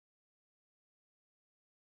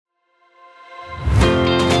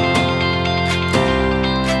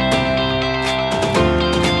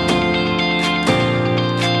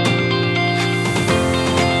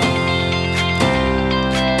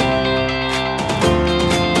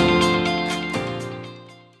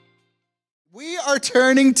are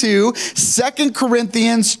turning to 2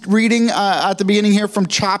 Corinthians, reading at the beginning here from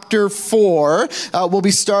chapter 4. We'll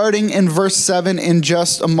be starting in verse 7 in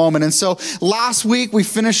just a moment. And so last week we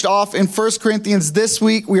finished off in 1 Corinthians. This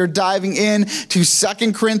week we are diving in to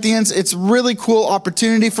 2 Corinthians. It's a really cool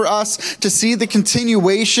opportunity for us to see the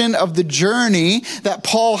continuation of the journey that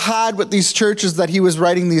Paul had with these churches that he was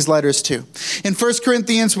writing these letters to. In 1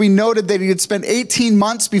 Corinthians, we noted that he had spent 18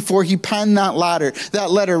 months before he penned that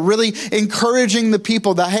letter, really encouraging the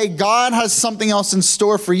people that, hey, God has something else in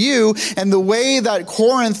store for you, and the way that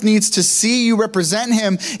Corinth needs to see you represent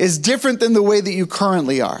him is different than the way that you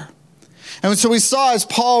currently are. And so we saw as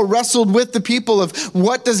Paul wrestled with the people of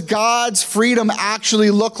what does God's freedom actually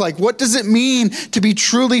look like? What does it mean to be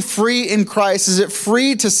truly free in Christ? Is it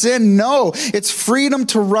free to sin? No, it's freedom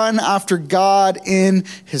to run after God in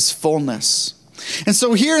his fullness. And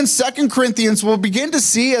so here in 2 Corinthians, we'll begin to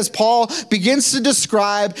see as Paul begins to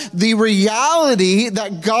describe the reality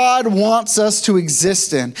that God wants us to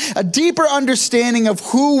exist in. A deeper understanding of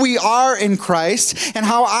who we are in Christ and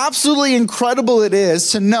how absolutely incredible it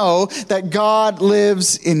is to know that God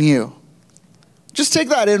lives in you. Just take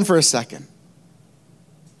that in for a second.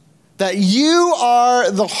 That you are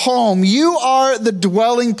the home, you are the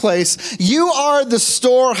dwelling place, you are the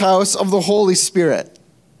storehouse of the Holy Spirit.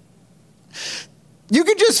 You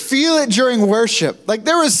could just feel it during worship. Like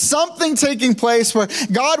there was something taking place where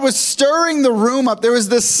God was stirring the room up. There was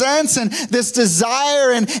this sense and this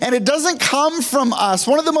desire, and it doesn't come from us.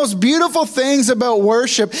 One of the most beautiful things about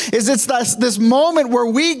worship is it's this moment where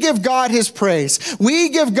we give God his praise. We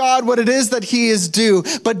give God what it is that he is due.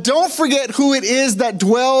 But don't forget who it is that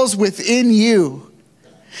dwells within you.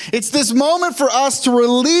 It's this moment for us to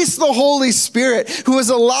release the Holy Spirit who is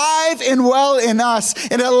alive and well in us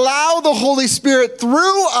and allow the Holy Spirit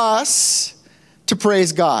through us to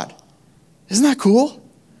praise God. Isn't that cool?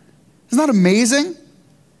 Isn't that amazing?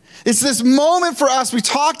 It's this moment for us. We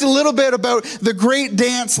talked a little bit about the great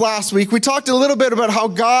dance last week. We talked a little bit about how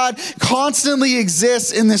God constantly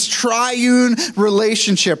exists in this triune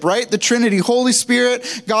relationship, right? The Trinity, Holy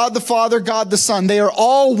Spirit, God the Father, God the Son. They are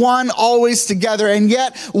all one, always together. And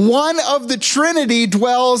yet one of the Trinity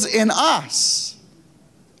dwells in us.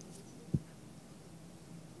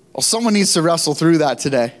 Well, someone needs to wrestle through that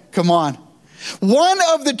today. Come on. One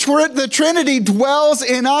of the Trinity dwells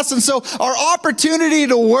in us. And so our opportunity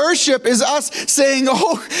to worship is us saying,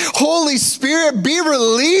 oh, Holy Spirit, be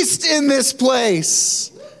released in this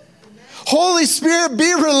place. Holy Spirit,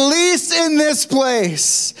 be released in this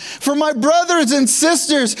place. For my brothers and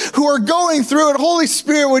sisters who are going through it, Holy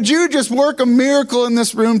Spirit, would you just work a miracle in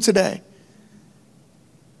this room today?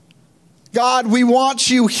 God, we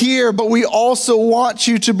want you here, but we also want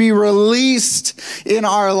you to be released in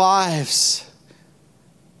our lives.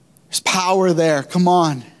 There's power there. Come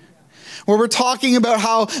on. Where we're talking about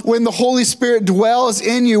how when the Holy Spirit dwells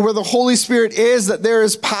in you, where the Holy Spirit is, that there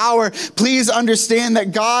is power. Please understand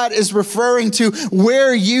that God is referring to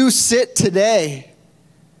where you sit today.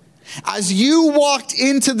 As you walked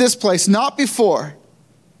into this place, not before,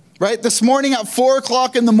 right? This morning at 4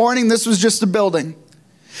 o'clock in the morning, this was just a building.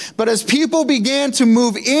 But as people began to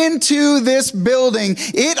move into this building,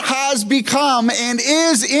 it has become and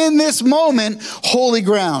is in this moment holy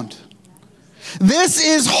ground. This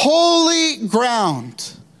is holy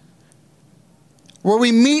ground where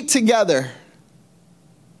we meet together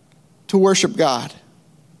to worship God.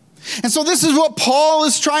 And so this is what Paul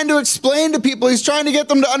is trying to explain to people. He's trying to get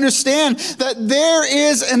them to understand that there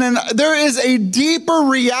is a deeper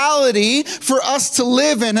reality for us to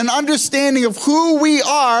live in, an understanding of who we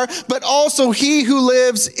are, but also he who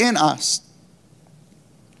lives in us.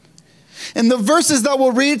 In the verses that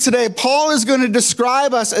we'll read today, Paul is going to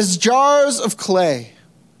describe us as jars of clay,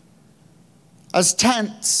 as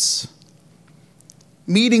tents,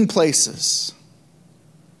 meeting places.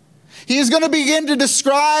 He is going to begin to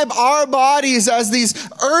describe our bodies as these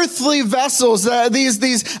earthly vessels,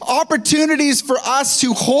 these opportunities for us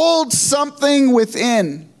to hold something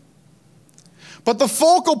within. But the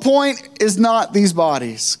focal point is not these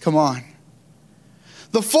bodies. Come on.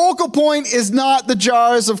 The focal point is not the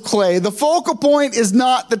jars of clay. The focal point is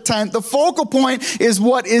not the tent. The focal point is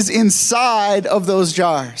what is inside of those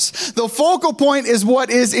jars. The focal point is what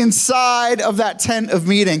is inside of that tent of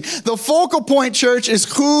meeting. The focal point, church, is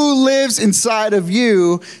who lives inside of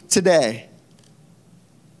you today.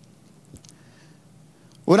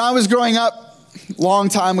 When I was growing up, long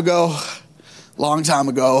time ago,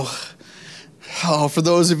 oh, for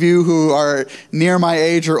those of you who are near my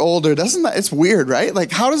age or older, it's weird, right? Like,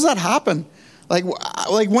 how does that happen? Like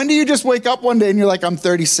when do you just wake up one day and you're like, I'm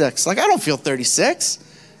 36? Like, I don't feel 36.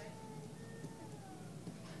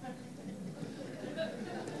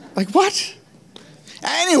 Like, what?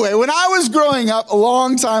 Anyway, when I was growing up a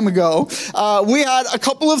long time ago, we had a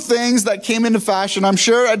couple of things that came into fashion. I'm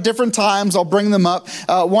sure at different times I'll bring them up.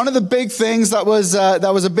 One of the big things that was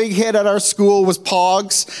a big hit at our school was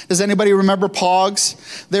Pogs. Does anybody remember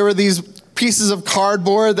Pogs? They were these pieces of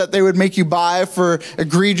cardboard that they would make you buy for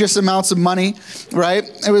egregious amounts of money, right?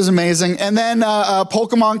 It was amazing. And then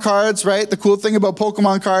Pokemon cards, right? The cool thing about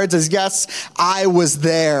Pokemon cards is, yes, I was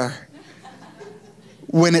there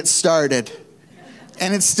when it started.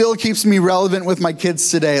 And it still keeps me relevant with my kids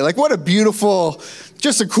today. Like, what a beautiful,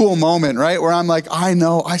 just a cool moment, right? Where I'm like, I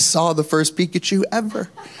know, I saw the first Pikachu ever.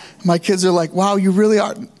 My kids are like, wow, you really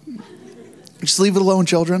are. Just leave it alone,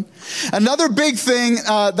 children. Another big thing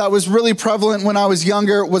that was really prevalent when I was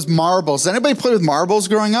younger was marbles. Anybody play with marbles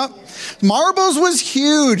growing up? Marbles was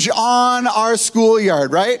huge on our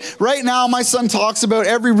schoolyard, right? Right now, my son talks about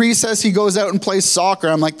every recess he goes out and plays soccer.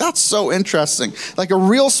 I'm like, that's so interesting. Like a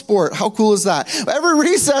real sport. How cool is that? Every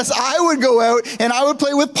recess, I would go out and I would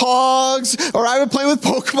play with Pogs, or I would play with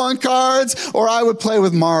Pokemon cards, or I would play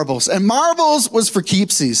with marbles. And marbles was for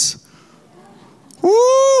keepsies. Woo!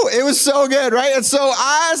 It was so good, right? And so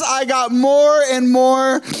as I got more and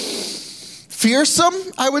more fearsome,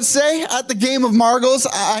 I would say, at the game of marbles,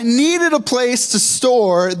 I needed a place to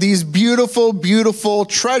store these beautiful, beautiful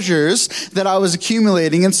treasures that I was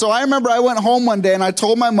accumulating. And so I remember I went home one day and I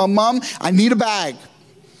told my mom, I need a bag.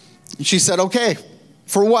 And she said, okay.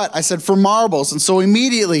 For what? I said, for marbles. And so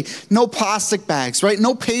immediately, no plastic bags, right?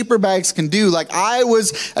 No paper bags can do. Like, I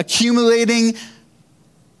was accumulating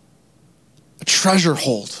a treasure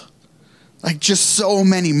hold. Like, just so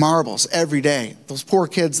many marbles every day. Those poor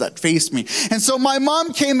kids that faced me. And so my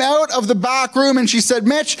mom came out of the back room and she said,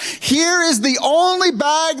 Mitch, here is the only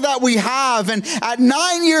bag that we have. And at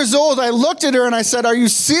 9 years old, I looked at her and I said, are you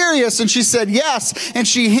serious? And she said, yes. And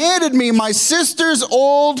she handed me my sister's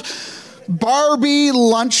old Barbie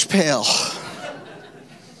lunch pail.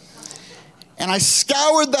 And I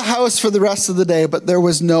scoured the house for the rest of the day, but there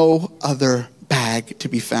was no other bag to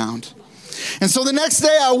be found. And so the next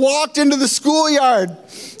day I walked into the schoolyard,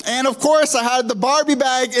 and of course I had the Barbie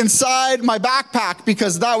bag inside my backpack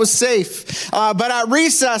because that was safe. But at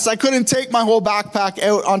recess I couldn't take my whole backpack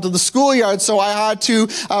out onto the schoolyard, so I had to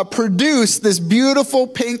produce this beautiful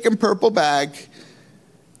pink and purple bag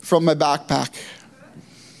from my backpack.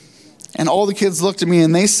 And all the kids looked at me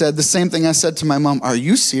and they said the same thing I said to my mom, are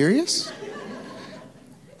you serious?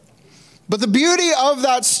 But the beauty of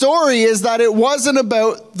that story is that it wasn't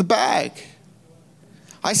about the bag.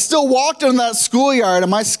 I still walked in that schoolyard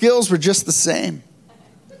and my skills were just the same.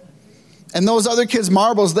 And those other kids'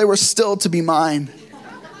 marbles, they were still to be mine.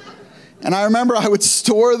 And I remember I would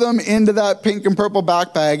store them into that pink and purple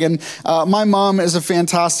backpack. And my mom is a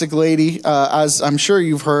fantastic lady, as I'm sure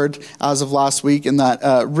you've heard as of last week in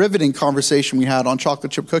that riveting conversation we had on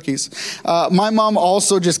chocolate chip cookies. My mom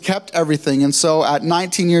also just kept everything. And so at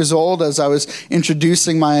 19 years old, as I was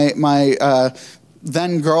introducing my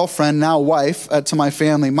then girlfriend, now wife, to my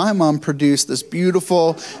family, my mom produced this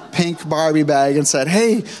beautiful pink Barbie bag and said,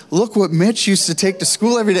 hey, look what Mitch used to take to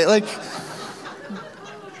school every day. Like,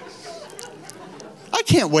 I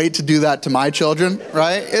can't wait to do that to my children,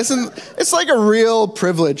 right? It's like a real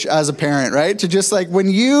privilege as a parent, right? To just like, when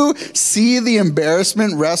you see the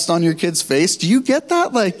embarrassment rest on your kid's face, do you get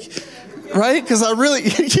that? Like, right? Because I really,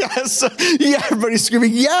 yes, yeah, everybody's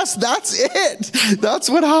screaming, yes, that's it. That's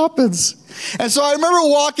what happens. And so I remember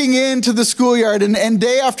walking into the schoolyard and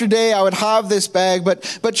day after day I would have this bag, but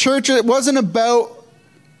church, it wasn't about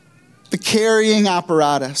the carrying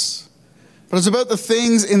apparatus. But it's about the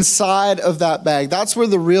things inside of that bag. That's where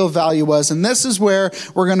the real value was. And this is where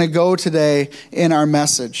we're going to go today in our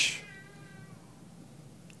message.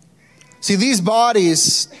 See, these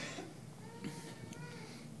bodies,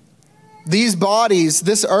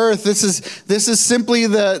 this earth, this is simply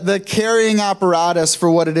the carrying apparatus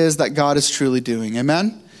for what it is that God is truly doing.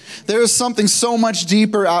 Amen? There is something so much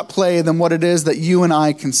deeper at play than what it is that you and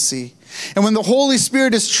I can see. And when the Holy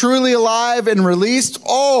Spirit is truly alive and released,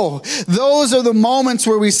 those are the moments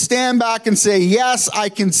where we stand back and say, yes, I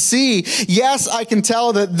can see. Yes, I can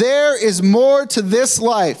tell that there is more to this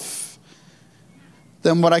life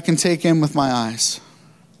than what I can take in with my eyes.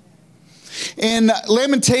 In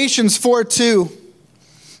Lamentations 4:2,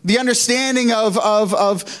 the understanding of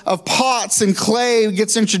pots and clay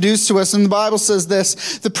gets introduced to us, and the Bible says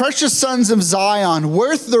this: the precious sons of Zion,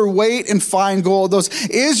 worth their weight in fine gold, those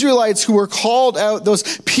Israelites who were called out,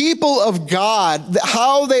 those people of God,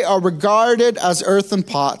 how they are regarded as earthen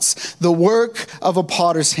pots, the work of a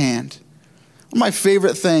potter's hand. One of my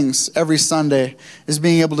favorite things every Sunday is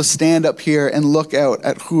being able to stand up here and look out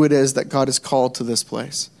at who it is that God has called to this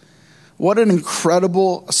place. What an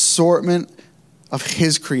incredible assortment of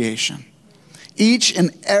his creation. Each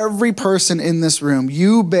and every person in this room,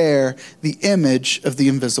 you bear the image of the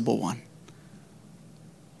invisible one.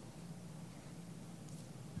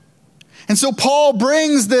 And so Paul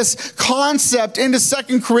brings this concept into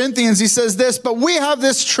 2 Corinthians. He says this, but we have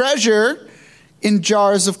this treasure in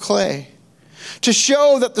jars of clay to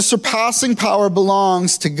show that the surpassing power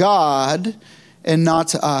belongs to God and not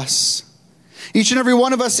to us. Each and every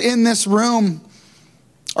one of us in this room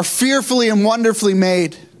are fearfully and wonderfully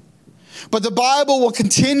made. But the Bible will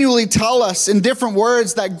continually tell us in different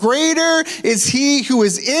words that greater is he who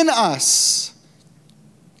is in us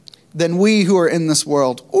than we who are in this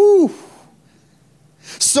world. Ooh.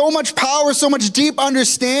 So much power, so much deep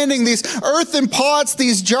understanding. These earthen pots,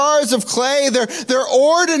 these jars of clay, they're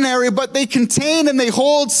ordinary, but they contain and they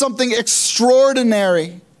hold something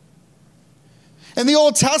extraordinary. In the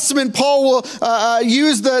Old Testament, Paul will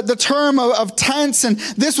use the term of tents, and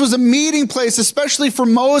this was a meeting place, especially for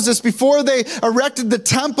Moses. Before they erected the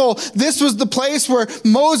temple, this was the place where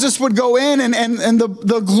Moses would go in, and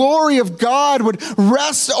the glory of God would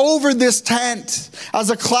rest over this tent as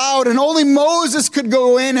a cloud, and only Moses could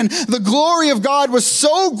go in, and the glory of God was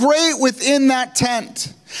so great within that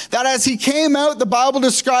tent that as he came out, the Bible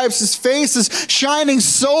describes his face as shining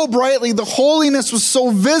so brightly. The holiness was so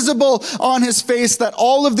visible on his face that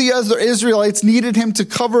all of the other Israelites needed him to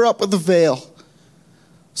cover up with a veil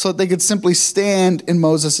so that they could simply stand in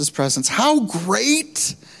Moses' presence. How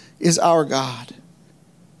great is our God?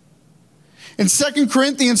 In 2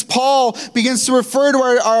 Corinthians, Paul begins to refer to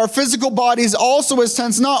our physical bodies also as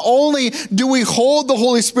tents. Not only do we hold the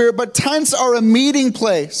Holy Spirit, but tents are a meeting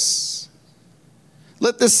place.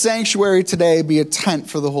 Let this sanctuary today be a tent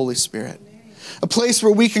for the Holy Spirit. A place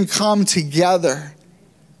where we can come together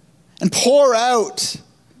and pour out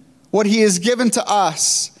what he has given to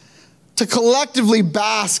us to collectively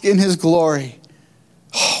bask in his glory.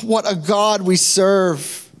 Oh, what a God we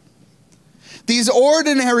serve. These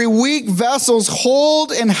ordinary, weak vessels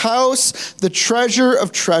hold and house the treasure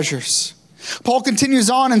of treasures. Paul continues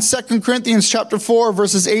on in 2 Corinthians chapter 4,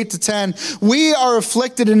 verses 8 to 10. We are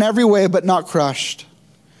afflicted in every way, but not crushed.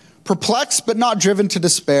 Perplexed, but not driven to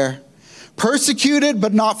despair. Persecuted,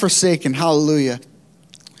 but not forsaken. Hallelujah.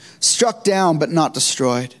 Struck down, but not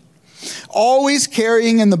destroyed. Always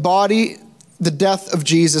carrying in the body the death of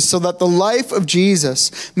Jesus, so that the life of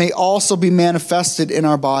Jesus may also be manifested in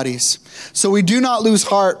our bodies. So we do not lose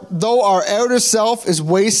heart. Though our outer self is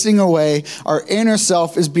wasting away, our inner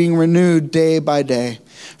self is being renewed day by day.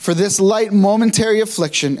 For this light momentary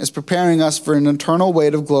affliction is preparing us for an eternal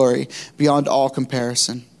weight of glory beyond all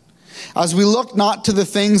comparison. As we look not to the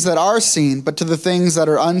things that are seen, but to the things that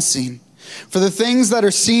are unseen. For the things that are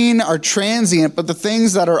seen are transient, but the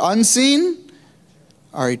things that are unseen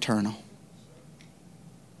are eternal.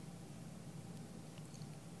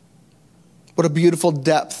 What a beautiful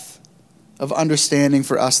depth of understanding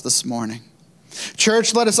for us this morning.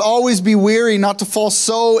 Church, let us always be weary not to fall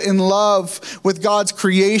so in love with God's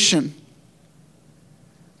creation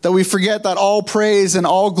that we forget that all praise and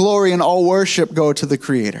all glory and all worship go to the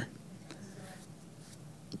Creator.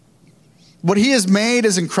 What he has made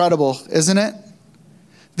is incredible, isn't it?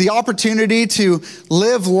 The opportunity to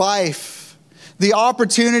live life, the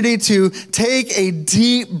opportunity to take a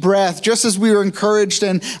deep breath, just as we were encouraged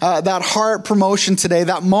in that heart promotion today,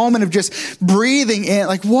 that moment of just breathing in.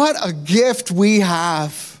 Like, what a gift we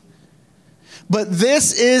have. But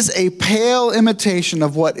this is a pale imitation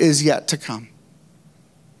of what is yet to come.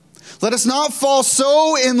 Let us not fall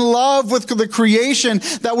so in love with the creation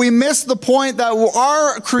that we miss the point that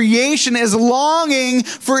our creation is longing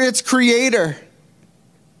for its creator.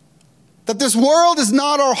 That this world is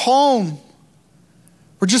not our home.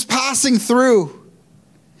 We're just passing through.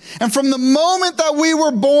 And from the moment that we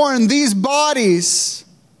were born, these bodies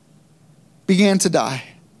began to die.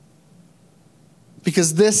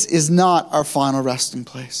 Because this is not our final resting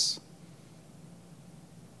place.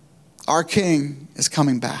 Our King is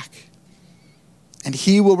coming back. And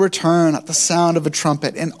he will return at the sound of a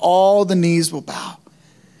trumpet, and all the knees will bow,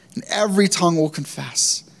 and every tongue will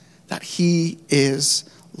confess that he is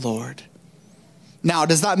Lord. Now,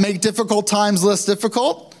 does that make difficult times less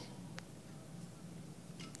difficult?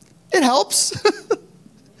 It helps.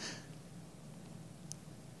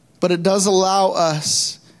 But it does allow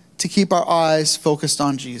us to keep our eyes focused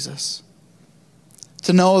on Jesus.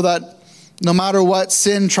 To know that no matter what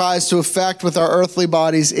sin tries to affect with our earthly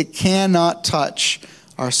bodies, it cannot touch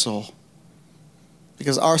our soul.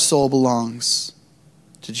 Because our soul belongs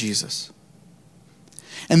to Jesus.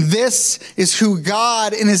 And this is who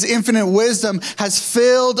God, in his infinite wisdom, has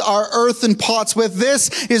filled our earthen pots with.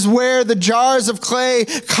 This is where the jars of clay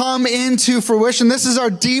come into fruition. This is our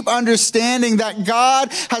deep understanding that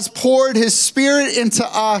God has poured his Spirit into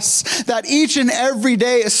us, that each and every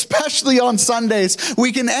day, especially on Sundays,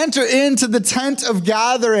 we can enter into the tent of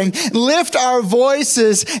gathering, lift our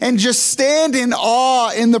voices, and just stand in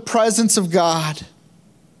awe in the presence of God.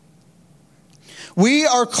 We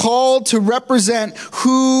are called to represent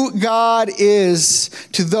who God is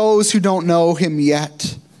to those who don't know him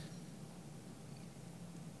yet.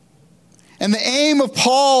 And the aim of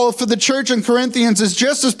Paul for the church in Corinthians is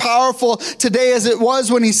just as powerful today as it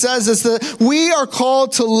was when he says this, that we are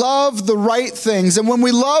called to love the right things. And when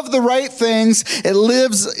we love the right things, it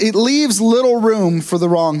leaves little room for the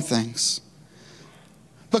wrong things.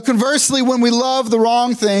 But conversely, when we love the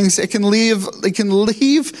wrong things, it can leave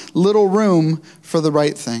little room for the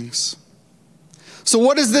right things. So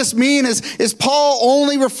what does this mean? Is Paul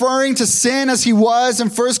only referring to sin as he was in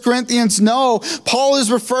 1 Corinthians? No, Paul is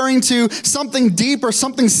referring to something deeper,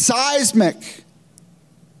 something seismic.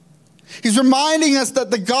 He's reminding us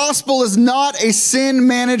that the gospel is not a sin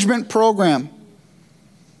management program,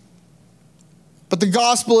 but the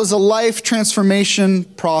gospel is a life transformation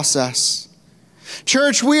process.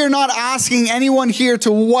 Church, we are not asking anyone here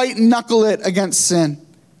to white knuckle it against sin.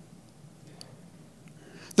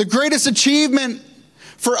 The greatest achievement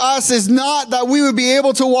for us is not that we would be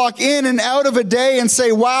able to walk in and out of a day and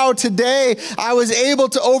say, wow, today I was able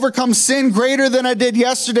to overcome sin greater than I did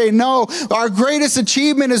yesterday. No, our greatest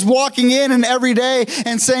achievement is walking in and every day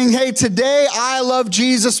and saying, hey, today I love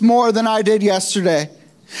Jesus more than I did yesterday.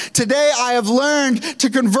 Today I have learned to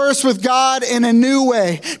converse with God in a new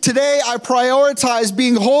way. Today I prioritize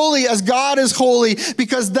being holy as God is holy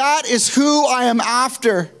because that is who I am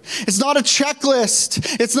after. It's not a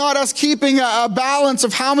checklist. It's not us keeping a balance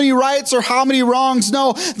of how many rights or how many wrongs.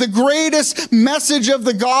 No, the greatest message of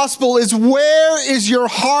the gospel is, where is your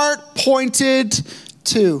heart pointed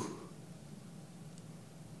to?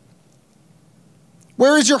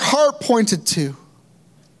 Where is your heart pointed to?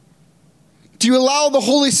 Do you allow the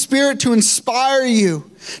Holy Spirit to inspire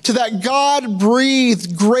you to that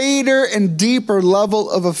God-breathed, greater and deeper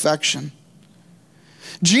level of affection?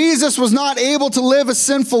 Jesus was not able to live a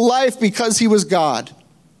sinful life because he was God.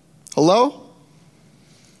 Hello?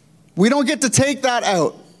 We don't get to take that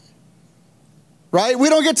out. Right? We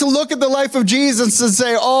don't get to look at the life of Jesus and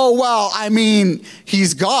say, oh, well, I mean,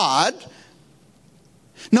 he's God.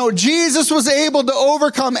 No, Jesus was able to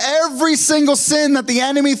overcome every single sin that the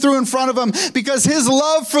enemy threw in front of him because his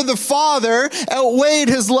love for the Father outweighed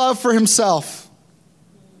his love for himself.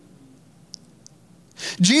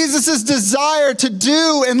 Jesus' desire to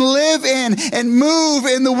do and live in and move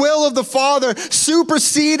in the will of the Father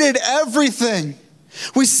superseded everything.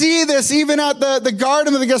 We see this even at the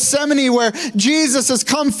Garden of Gethsemane, where Jesus has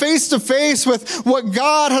come face to face with what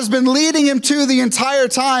God has been leading him to the entire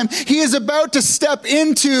time. He is about to step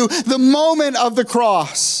into the moment of the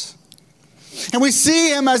cross. And we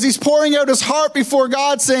see him as he's pouring out his heart before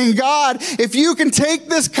God, saying, God, if you can take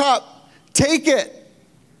this cup, take it.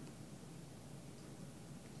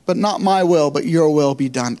 But not my will, but your will be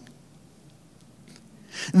done.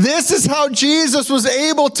 This is how Jesus was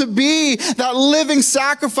able to be that living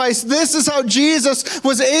sacrifice. This is how Jesus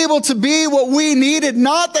was able to be what we needed.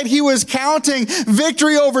 Not that he was counting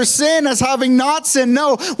victory over sin as having not sinned.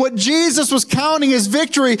 No, what Jesus was counting as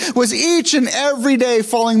victory was each and every day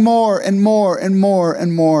falling more and more and more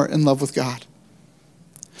and more in love with God.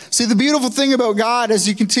 See, the beautiful thing about God as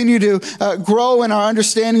you continue to grow in our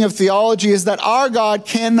understanding of theology is that our God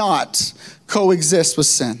cannot coexist with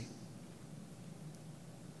sin.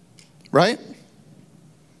 Right?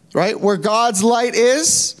 Right? Where God's light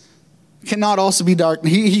is, cannot also be dark.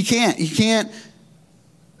 He can't. He can't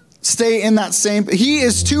stay in that same. He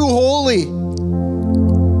is too holy.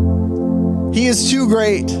 He is too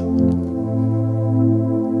great.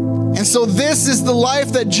 And so this is the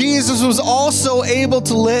life that Jesus was also able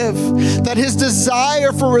to live. That his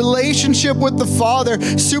desire for relationship with the Father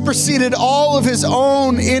superseded all of his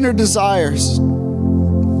own inner desires.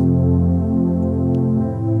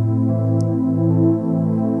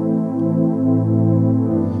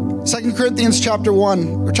 2 Corinthians chapter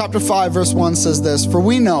 5, verse 1 says this, for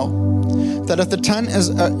we know that if the tent is,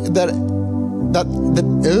 let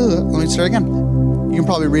me start again. You can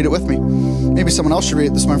probably read it with me. Maybe someone else should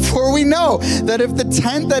read it this morning. For we know that if the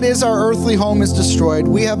tent that is our earthly home is destroyed,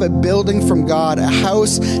 we have a building from God, a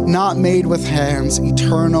house not made with hands,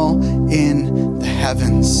 eternal in the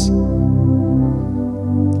heavens.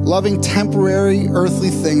 Loving temporary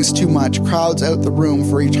earthly things too much crowds out the room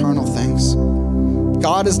for eternal things.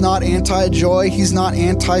 God is not anti-joy. He's not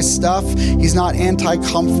anti-stuff. He's not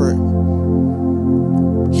anti-comfort.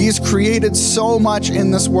 He's created so much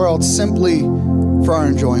in this world simply for our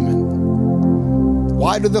enjoyment.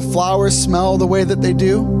 Why do the flowers smell the way that they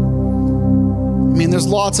do? I mean, there's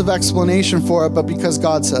lots of explanation for it, but because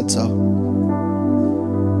God said so.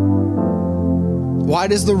 Why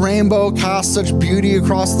does the rainbow cast such beauty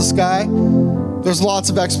across the sky? There's lots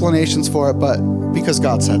of explanations for it, but because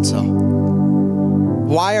God said so.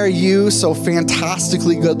 Why are you so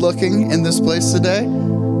fantastically good looking in this place today?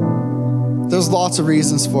 There's lots of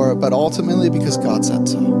reasons for it, but ultimately because God said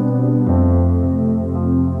so.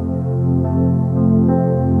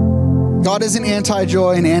 God isn't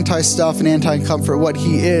anti-joy and anti-stuff and anti-comfort. What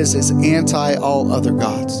he is anti all other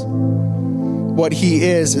gods. What he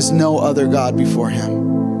is no other God before him.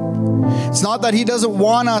 It's not that he doesn't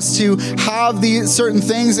want us to have these certain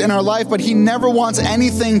things in our life, but he never wants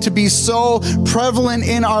anything to be so prevalent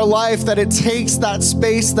in our life that it takes that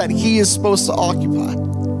space that he is supposed to occupy.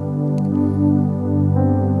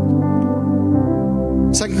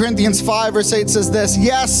 2 Corinthians 5 verse 8 says this,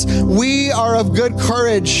 yes, we are of good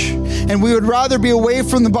courage, and we would rather be away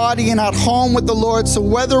from the body and at home with the Lord. So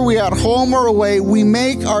whether we are at home or away, we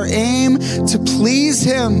make our aim to please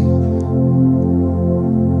him.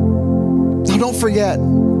 Now don't forget,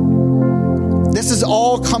 this is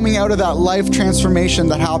all coming out of that life transformation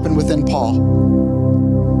that happened within Paul.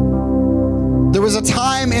 There was a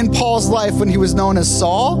time in Paul's life when he was known as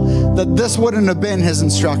Saul that this wouldn't have been his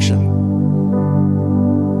instruction.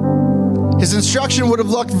 His instruction would have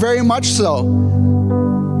looked very much so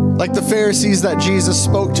like the Pharisees that Jesus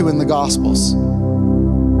spoke to in the Gospels.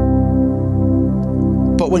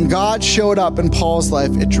 But when God showed up in Paul's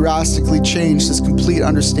life, it drastically changed his complete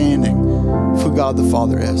understanding of who God the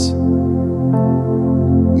Father is.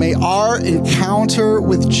 May our encounter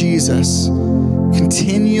with Jesus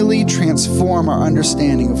continually transform our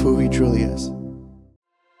understanding of who he truly is.